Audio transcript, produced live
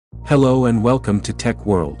Hello and welcome to Tech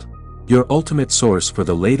World, your ultimate source for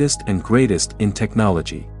the latest and greatest in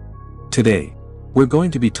technology. Today, we're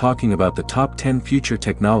going to be talking about the top 10 future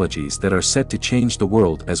technologies that are set to change the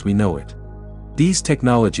world as we know it. These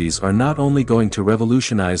technologies are not only going to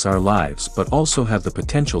revolutionize our lives but also have the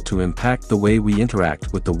potential to impact the way we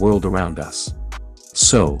interact with the world around us.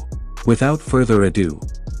 So, without further ado,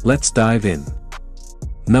 let's dive in.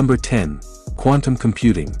 Number 10. Quantum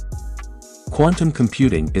computing. Quantum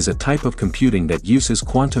computing is a type of computing that uses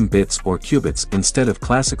quantum bits or qubits instead of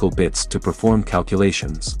classical bits to perform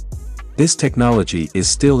calculations. This technology is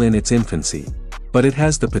still in its infancy, but it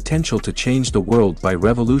has the potential to change the world by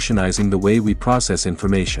revolutionizing the way we process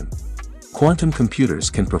information. Quantum computers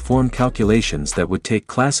can perform calculations that would take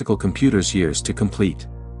classical computers years to complete,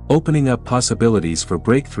 opening up possibilities for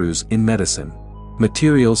breakthroughs in medicine,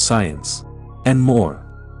 materials science, and more.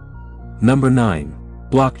 Number 9.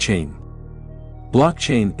 Blockchain.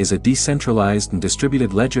 Blockchain is a decentralized and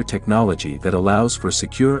distributed ledger technology that allows for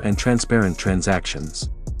secure and transparent transactions.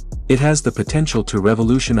 It has the potential to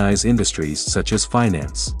revolutionize industries such as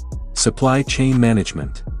finance, supply chain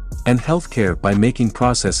management, and healthcare by making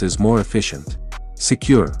processes more efficient,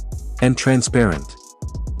 secure, and transparent.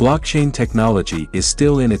 Blockchain technology is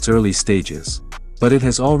still in its early stages, but it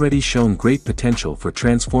has already shown great potential for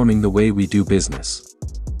transforming the way we do business.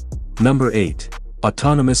 Number 8.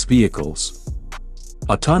 Autonomous vehicles.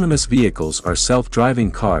 Autonomous vehicles are self-driving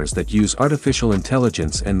cars that use artificial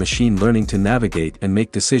intelligence and machine learning to navigate and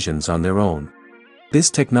make decisions on their own. This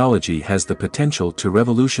technology has the potential to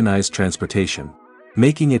revolutionize transportation,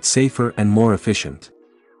 making it safer and more efficient.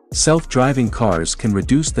 Self-driving cars can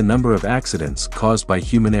reduce the number of accidents caused by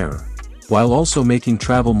human error, while also making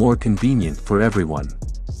travel more convenient for everyone.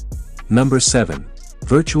 Number 7.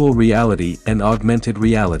 Virtual reality and augmented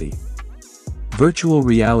reality. Virtual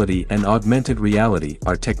reality and augmented reality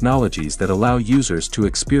are technologies that allow users to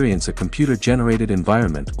experience a computer-generated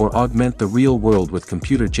environment or augment the real world with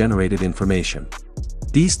computer-generated information.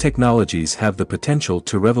 These technologies have the potential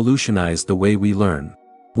to revolutionize the way we learn,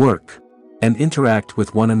 work, and interact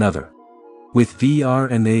with one another. With VR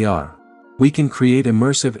and AR, we can create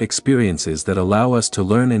immersive experiences that allow us to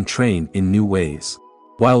learn and train in new ways,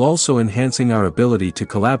 while also enhancing our ability to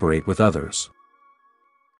collaborate with others.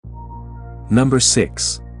 Number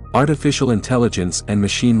 6. Artificial intelligence and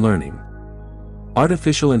machine learning.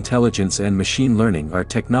 Artificial intelligence and machine learning are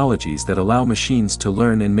technologies that allow machines to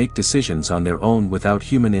learn and make decisions on their own without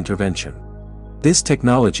human intervention. This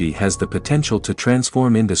technology has the potential to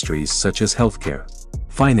transform industries such as healthcare,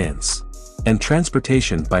 finance, and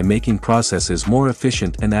transportation by making processes more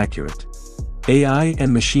efficient and accurate. AI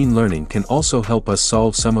and machine learning can also help us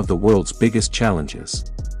solve some of the world's biggest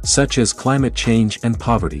challenges, such as climate change and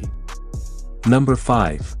poverty. Number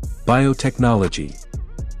 5. Biotechnology.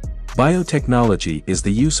 Biotechnology is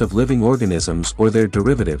the use of living organisms or their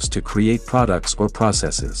derivatives to create products or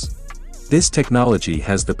processes. This technology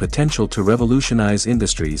has the potential to revolutionize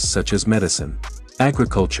industries such as medicine,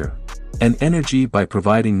 agriculture, and energy by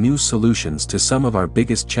providing new solutions to some of our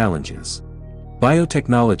biggest challenges.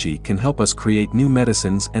 Biotechnology can help us create new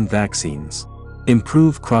medicines and vaccines,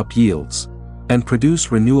 improve crop yields, and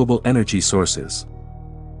produce renewable energy sources.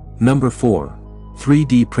 Number 4.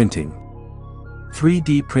 3D printing.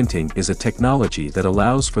 3D printing is a technology that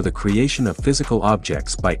allows for the creation of physical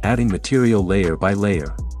objects by adding material layer by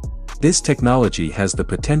layer. This technology has the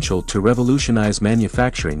potential to revolutionize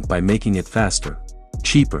manufacturing by making it faster,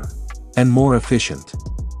 cheaper, and more efficient.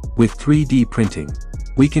 With 3D printing,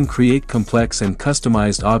 we can create complex and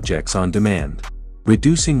customized objects on demand,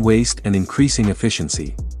 reducing waste and increasing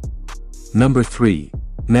efficiency. Number 3.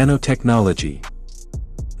 Nanotechnology.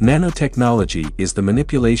 Nanotechnology is the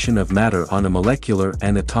manipulation of matter on a molecular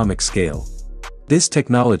and atomic scale. This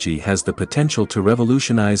technology has the potential to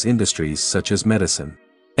revolutionize industries such as medicine,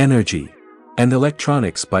 energy, and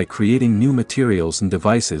electronics by creating new materials and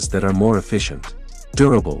devices that are more efficient,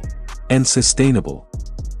 durable, and sustainable.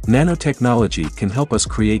 Nanotechnology can help us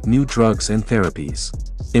create new drugs and therapies,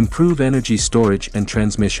 improve energy storage and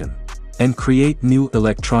transmission, and create new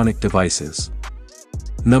electronic devices.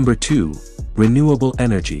 Number 2. Renewable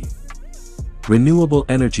energy. Renewable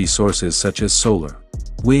energy sources such as solar,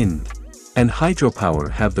 wind, and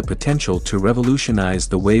hydropower have the potential to revolutionize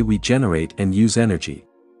the way we generate and use energy.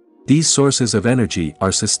 These sources of energy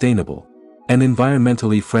are sustainable and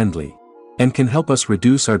environmentally friendly, and can help us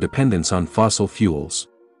reduce our dependence on fossil fuels.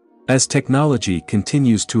 As technology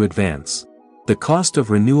continues to advance, the cost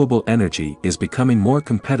of renewable energy is becoming more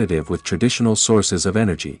competitive with traditional sources of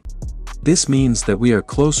energy. This means that we are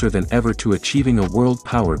closer than ever to achieving a world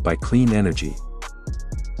powered by clean energy.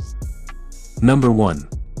 Number 1.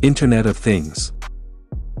 Internet of Things.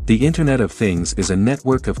 The Internet of Things is a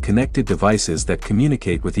network of connected devices that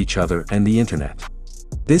communicate with each other and the Internet.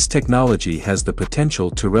 This technology has the potential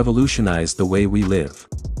to revolutionize the way we live,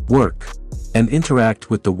 work, and interact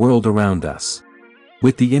with the world around us.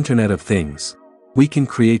 With the Internet of Things, we can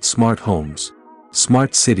create smart homes,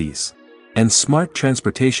 smart cities, and smart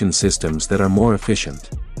transportation systems that are more efficient,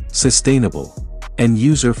 sustainable, and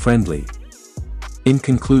user-friendly. In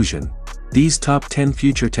conclusion, these top 10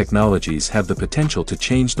 future technologies have the potential to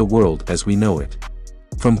change the world as we know it.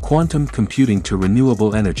 From quantum computing to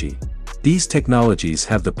renewable energy, these technologies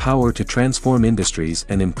have the power to transform industries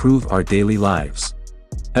and improve our daily lives.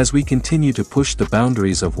 As we continue to push the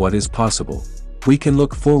boundaries of what is possible, we can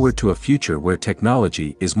look forward to a future where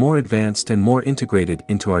technology is more advanced and more integrated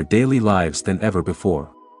into our daily lives than ever before.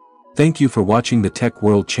 Thank you for watching the Tech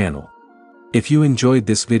World channel. If you enjoyed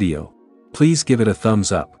this video, please give it a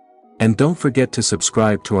thumbs up. And don't forget to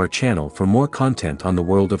subscribe to our channel for more content on the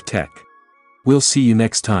world of tech. We'll see you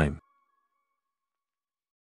next time.